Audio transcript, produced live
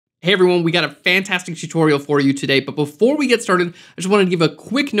Hey everyone, we got a fantastic tutorial for you today, but before we get started, I just wanted to give a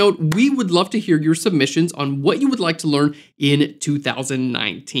quick note. We would love to hear your submissions on what you would like to learn in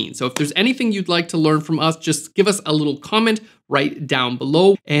 2019. So if there's anything you'd like to learn from us, just give us a little comment right down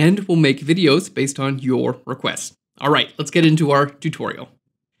below and we'll make videos based on your requests. All right, let's get into our tutorial.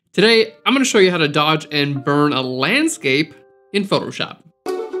 Today, I'm gonna show you how to dodge and burn a landscape in Photoshop.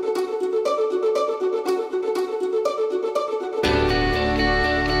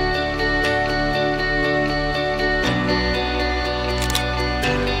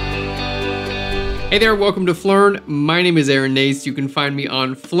 Hey there, welcome to Phlearn. My name is Aaron Nace. You can find me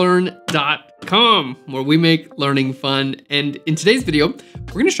on phlearn.com, where we make learning fun. And in today's video,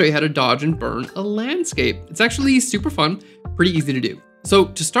 we're gonna show you how to dodge and burn a landscape. It's actually super fun, pretty easy to do. So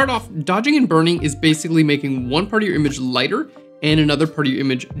to start off, dodging and burning is basically making one part of your image lighter and another part of your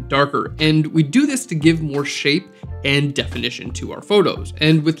image darker. And we do this to give more shape and definition to our photos.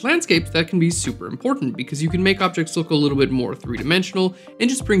 And with landscapes, that can be super important because you can make objects look a little bit more three-dimensional and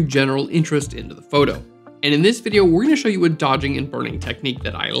just bring general interest into the photo. And in this video, we're gonna show you a dodging and burning technique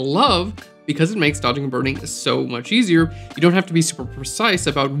that I love because it makes dodging and burning so much easier. You don't have to be super precise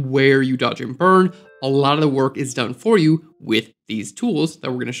about where you dodge and burn. A lot of the work is done for you with these tools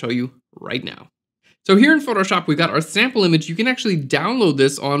that we're gonna show you right now. So here in Photoshop, we've got our sample image. You can actually download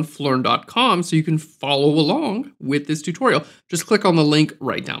this on phlearn.com so you can follow along with this tutorial. Just click on the link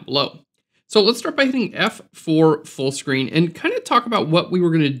right down below. So let's start by hitting F for full screen and kind of talk about what we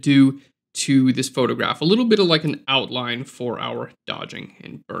were gonna do to this photograph. A little bit of like an outline for our dodging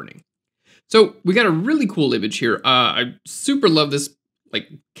and burning. So we got a really cool image here. I super love this like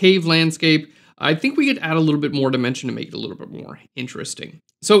cave landscape. I think we could add a little bit more dimension to make it a little bit more interesting.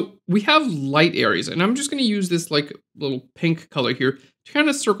 So we have light areas, and I'm just gonna use this like little pink color here to kind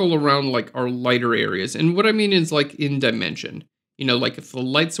of circle around like our lighter areas. And what I mean is like in dimension, you know, like if the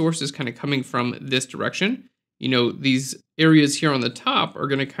light source is kind of coming from this direction, you know, these areas here on the top are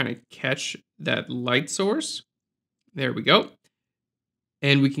gonna kind of catch that light source. There we go.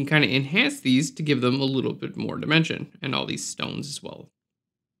 And we can kind of enhance these to give them a little bit more dimension, and all these stones as well.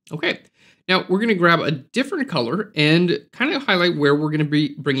 Okay. Now we're going to grab a different color and kind of highlight where we're going to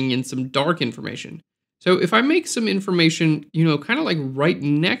be bringing in some dark information. So if I make some information, you know, kind of like right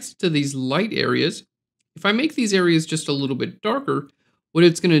next to these light areas, if I make these areas just a little bit darker, what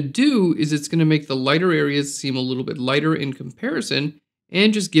it's going to do is it's going to make the lighter areas seem a little bit lighter in comparison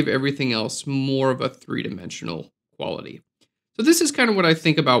and just give everything else more of a three-dimensional quality. So this is kind of what I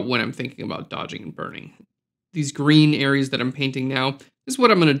think about when I'm thinking about dodging and burning. These green areas that I'm painting now, this is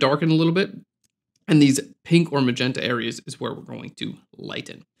what I'm going to darken a little bit. And these pink or magenta areas is where we're going to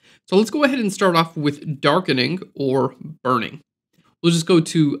lighten. So let's go ahead and start off with darkening or burning. We'll just go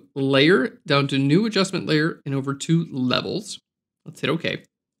to layer, down to new adjustment layer, and over to levels. Let's hit OK.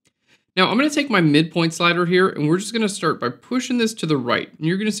 Now I'm going to take my midpoint slider here, and we're just going to start by pushing this to the right. And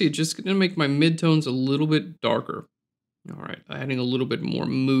you're going to see it's just going to make my midtones a little bit darker. All right, adding a little bit more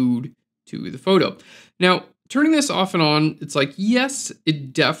mood to the photo. Now, turning this off and on, it's like, yes,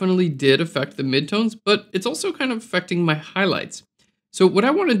 it definitely did affect the midtones, but it's also kind of affecting my highlights. So what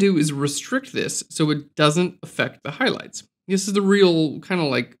I want to do is restrict this so it doesn't affect the highlights. This is the real kind of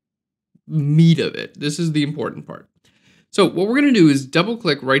like meat of it. This is the important part. So what we're going to do is double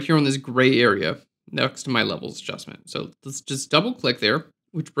click right here on this gray area next to my levels adjustment. So let's just double click there,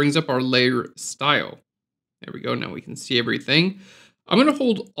 which brings up our layer style. There we go. Now we can see everything. I'm going to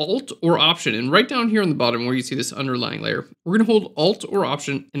hold Alt or Option, and right down here on the bottom where you see this underlying layer, we're going to hold Alt or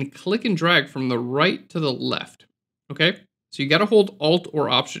Option and click and drag from the right to the left. Okay, so you got to hold Alt or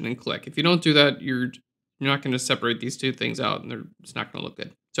Option and click. If you don't do that, you're not going to separate these two things out, and it's not going to look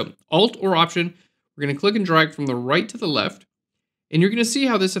good. So Alt or Option, we're going to click and drag from the right to the left, and you're going to see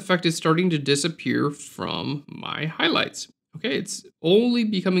how this effect is starting to disappear from my highlights. Okay, it's only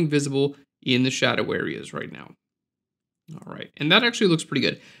becoming visible in the shadow areas right now. All right, and that actually looks pretty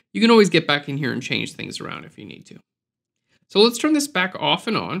good. You can always get back in here and change things around if you need to. So let's turn this back off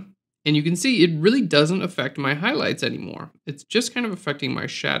and on, and you can see it really doesn't affect my highlights anymore. It's just kind of affecting my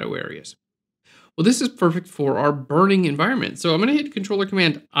shadow areas. Well, this is perfect for our burning environment. So I'm gonna hit Controller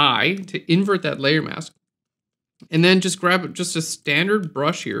Command I to invert that layer mask, and then just grab just a standard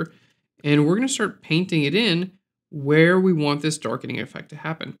brush here, and we're gonna start painting it in where we want this darkening effect to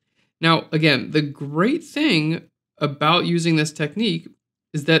happen. Now, again, the great thing about using this technique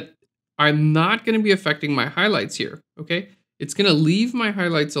is that I'm not going to be affecting my highlights here, okay? It's going to leave my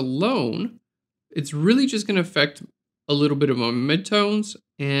highlights alone. It's really just going to affect a little bit of my midtones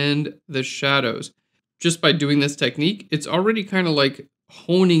and the shadows. Just by doing this technique, it's already kind of like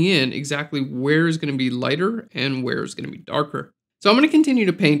honing in exactly where is going to be lighter and where is going to be darker. So I'm going to continue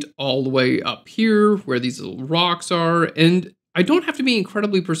to paint all the way up here where these little rocks are. And I don't have to be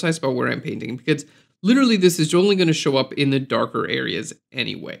incredibly precise about where I'm painting because literally this is only going to show up in the darker areas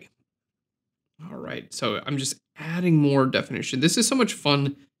anyway. All right, so I'm just adding more definition. This is so much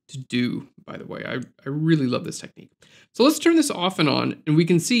fun to do, by the way. I really love this technique. So let's turn this off and on, and we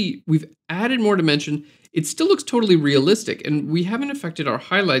can see we've added more dimension. It still looks totally realistic, and we haven't affected our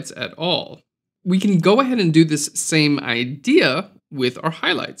highlights at all. We can go ahead and do this same idea with our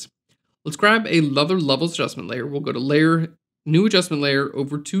highlights. Let's grab a levels adjustment layer. We'll go to layer, new adjustment layer,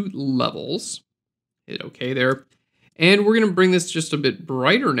 over to levels. Hit OK there. And we're going to bring this just a bit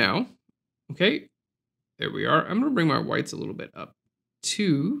brighter now. Okay, there we are. I'm going to bring my whites a little bit up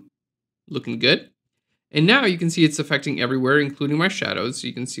too. Looking good. And now you can see it's affecting everywhere, including my shadows. So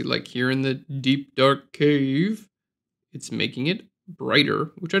you can see like here in the deep dark cave, it's making it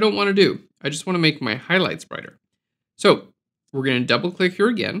brighter, which I don't want to do. I just want to make my highlights brighter. So we're going to double click here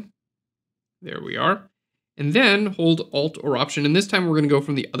again. There we are. And then hold Alt or Option. And this time we're going to go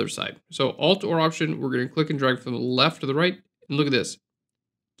from the other side. So Alt or Option, we're going to click and drag from the left to the right. And look at this.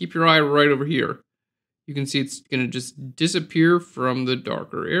 Keep your eye right over here. You can see it's going to just disappear from the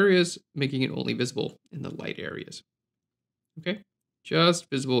darker areas, making it only visible in the light areas. Okay, just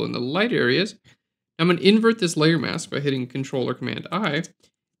visible in the light areas. I'm going to invert this layer mask by hitting Control or Command I,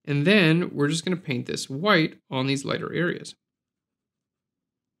 and then we're just going to paint this white on these lighter areas.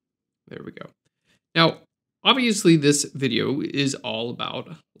 There we go. Now, obviously this video is all about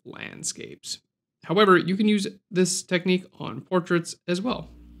landscapes. However, you can use this technique on portraits as well.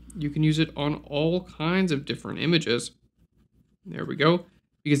 You can use it on all kinds of different images. There we go.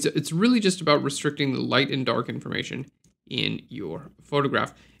 Because it's really just about restricting the light and dark information in your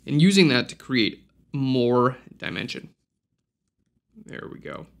photograph and using that to create more dimension. There we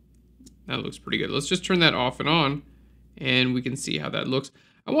go. That looks pretty good. Let's just turn that off and on and we can see how that looks.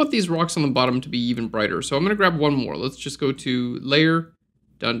 I want these rocks on the bottom to be even brighter. So I'm going to grab one more. Let's just go to layer,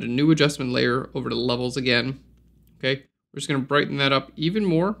 down to new adjustment layer, over to levels again. Okay. We're just going to brighten that up even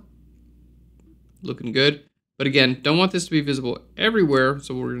more. Looking good. But again, don't want this to be visible everywhere.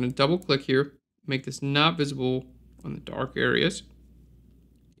 So we're going to double click here, make this not visible on the dark areas.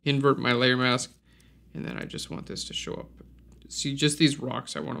 Invert my layer mask. And then I just want this to show up. See, just these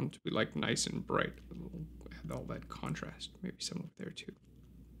rocks, I want them to be like nice and bright. Add all that contrast. Maybe some up there too.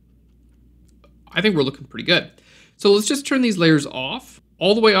 I think we're looking pretty good. So let's just turn these layers off.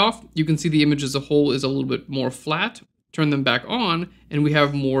 All the way off, you can see the image as a whole is a little bit more flat. Turn them back on, and we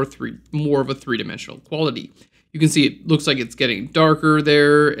have more of a three-dimensional quality. You can see it looks like it's getting darker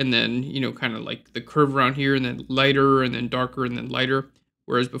there, and then, you know, kind of like the curve around here, and then lighter, and then darker, and then lighter.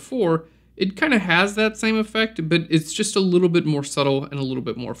 Whereas before, it kind of has that same effect, but it's just a little bit more subtle and a little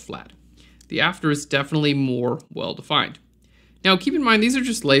bit more flat. The after is definitely more well-defined. Now, keep in mind, these are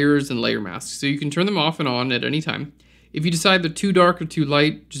just layers and layer masks, so you can turn them off and on at any time. If you decide they're too dark or too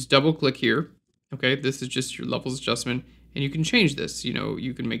light, just double-click here. Okay, this is just your levels adjustment, and you can change this. You know,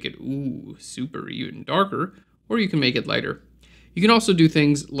 you can make it, ooh, super even darker, or you can make it lighter. You can also do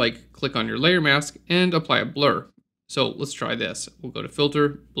things like click on your layer mask and apply a blur. So let's try this. We'll go to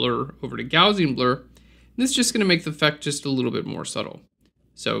Filter, Blur, over to Gaussian Blur. And this is just gonna make the effect just a little bit more subtle.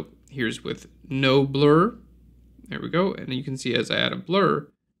 So here's with no blur. There we go, and you can see as I add a blur,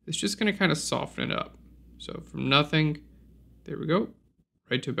 it's just gonna kind of soften it up. So from nothing, there we go,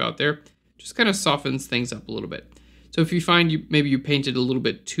 right to about there. Just kind of softens things up a little bit. So if you find maybe you painted a little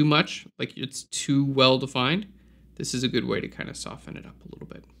bit too much, like it's too well defined, this is a good way to kind of soften it up a little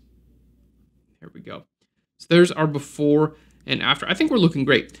bit. There we go. So there's our before and after. I think we're looking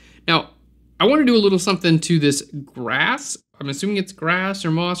great. Now, I want to do a little something to this grass. I'm assuming it's grass or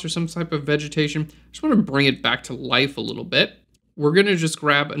moss or some type of vegetation. I just want to bring it back to life a little bit. We're going to just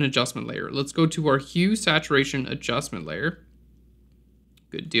grab an adjustment layer. Let's go to our hue saturation adjustment layer.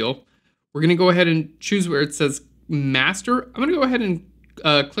 Good deal. We're going to go ahead and choose where it says master. I'm going to go ahead and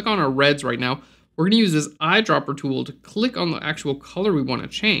click on our reds right now. We're going to use this eyedropper tool to click on the actual color we want to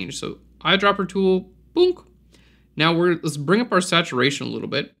change. So eyedropper tool, boom. Now let's bring up our saturation a little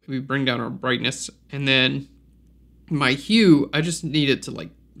bit. We bring down our brightness, and then my hue, I just need it to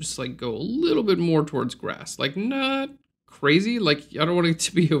just go a little bit more towards grass. Like not crazy, like I don't want it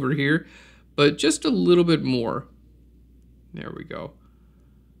to be over here, but just a little bit more. There we go.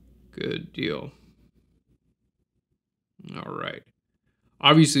 Good deal. All right.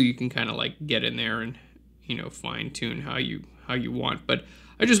 Obviously you can kind of like get in there and, you know, fine tune how you want, but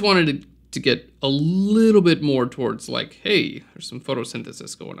I just wanted to get a little bit more towards like, hey, there's some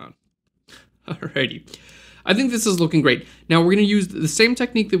photosynthesis going on. Alrighty. I think this is looking great. Now we're gonna use the same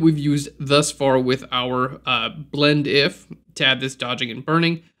technique that we've used thus far with our blend if to add this dodging and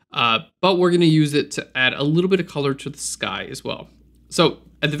burning, but we're gonna use it to add a little bit of color to the sky as well. So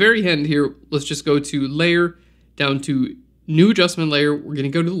at the very end here, let's just go to layer, down to new adjustment layer. We're gonna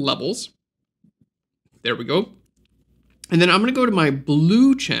go to levels. There we go. And then I'm gonna go to my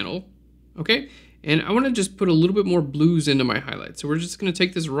blue channel, okay? And I wanna just put a little bit more blues into my highlights. So we're just gonna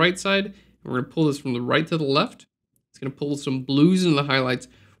take this right side, and we're gonna pull this from the right to the left. It's gonna pull some blues into the highlights.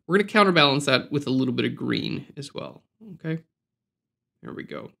 We're gonna counterbalance that with a little bit of green as well, okay? There we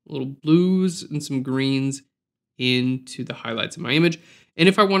go. A little blues and some greens into the highlights of my image. And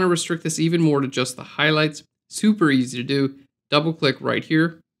if I wanna restrict this even more to just the highlights, super easy to do. Double click right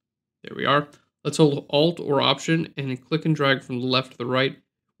here. There we are. Let's hold Alt or Option and then click and drag from the left to the right,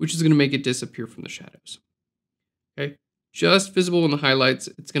 which is gonna make it disappear from the shadows. Okay, just visible in the highlights.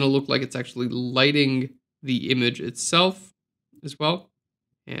 It's gonna look like it's actually lighting the image itself as well.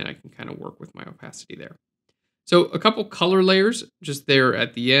 And I can kind of work with my opacity there. So a couple color layers just there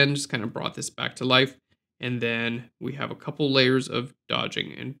at the end, just kind of brought this back to life. And then we have a couple layers of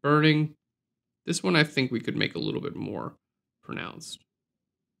dodging and burning. This one I think we could make a little bit more pronounced.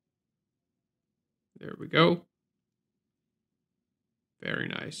 There we go. Very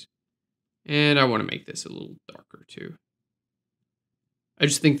nice. And I want to make this a little darker too. I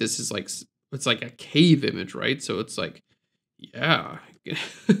just think this is like, it's like a cave image, right? So it's like, yeah,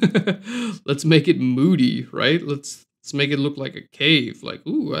 let's make it moody, right? Let's make it look like a cave. Like,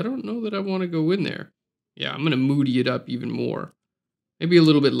 ooh, I don't know that I want to go in there. Yeah, I'm going to moody it up even more. Maybe a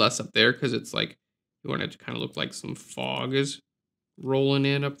little bit less up there because it's like, you want it to kind of look like some fog is rolling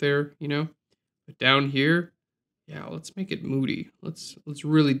in up there, you know? But down here, yeah, let's make it moody. Let's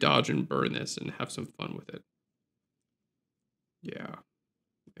really dodge and burn this and have some fun with it. Yeah,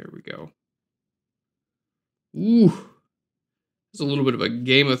 there we go. Ooh, there's a little bit of a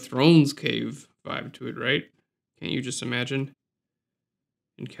Game of Thrones cave vibe to it, right? Can't you just imagine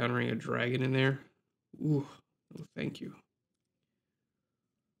encountering a dragon in there? Ooh, oh, thank you.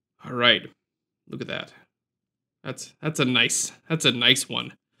 All right, look at that. That's a nice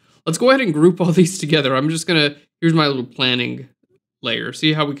one. Let's go ahead and group all these together. I'm just gonna, here's my little planning layer.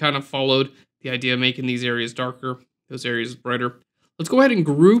 See how we kind of followed the idea of making these areas darker, those areas brighter. Let's go ahead and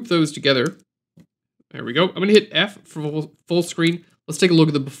group those together. There we go. I'm gonna hit F for full screen. Let's take a look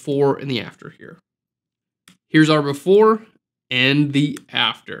at the before and the after here. Here's our before and the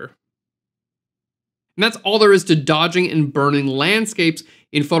after. And that's all there is to dodging and burning landscapes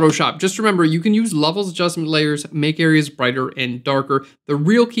in Photoshop. Just remember, you can use levels adjustment layers, make areas brighter and darker. The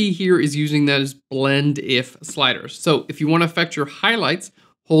real key here is using those blend if sliders. So if you want to affect your highlights,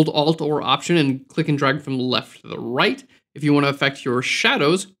 hold Alt or Option and click and drag from the left to the right. If you want to affect your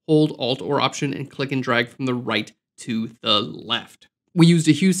shadows, hold Alt or Option and click and drag from the right to the left. We used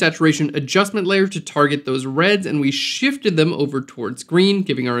a hue saturation adjustment layer to target those reds, and we shifted them over towards green,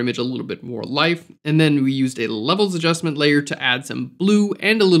 giving our image a little bit more life. And then we used a levels adjustment layer to add some blue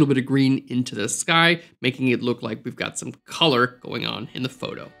and a little bit of green into the sky, making it look like we've got some color going on in the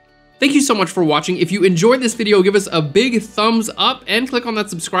photo. Thank you so much for watching. If you enjoyed this video, give us a big thumbs up and click on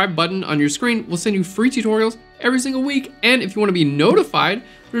that subscribe button on your screen. We'll send you free tutorials every single week. And if you want to be notified,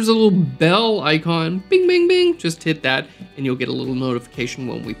 there's a little bell icon, bing, bing, bing. Just hit that and you'll get a little notification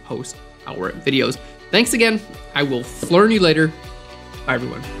when we post our videos. Thanks again. I will learn you later. Bye,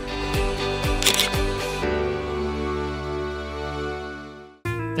 everyone.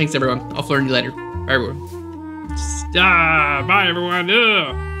 Thanks, everyone. I'll learn you later. Bye, everyone. Bye,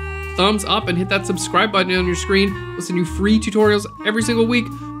 everyone. Thumbs up and hit that subscribe button on your screen. We'll send you free tutorials every single week.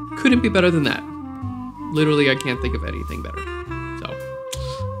 Couldn't be better than that. Literally, I can't think of anything better. So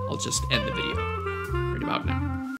I'll just end the video right about now.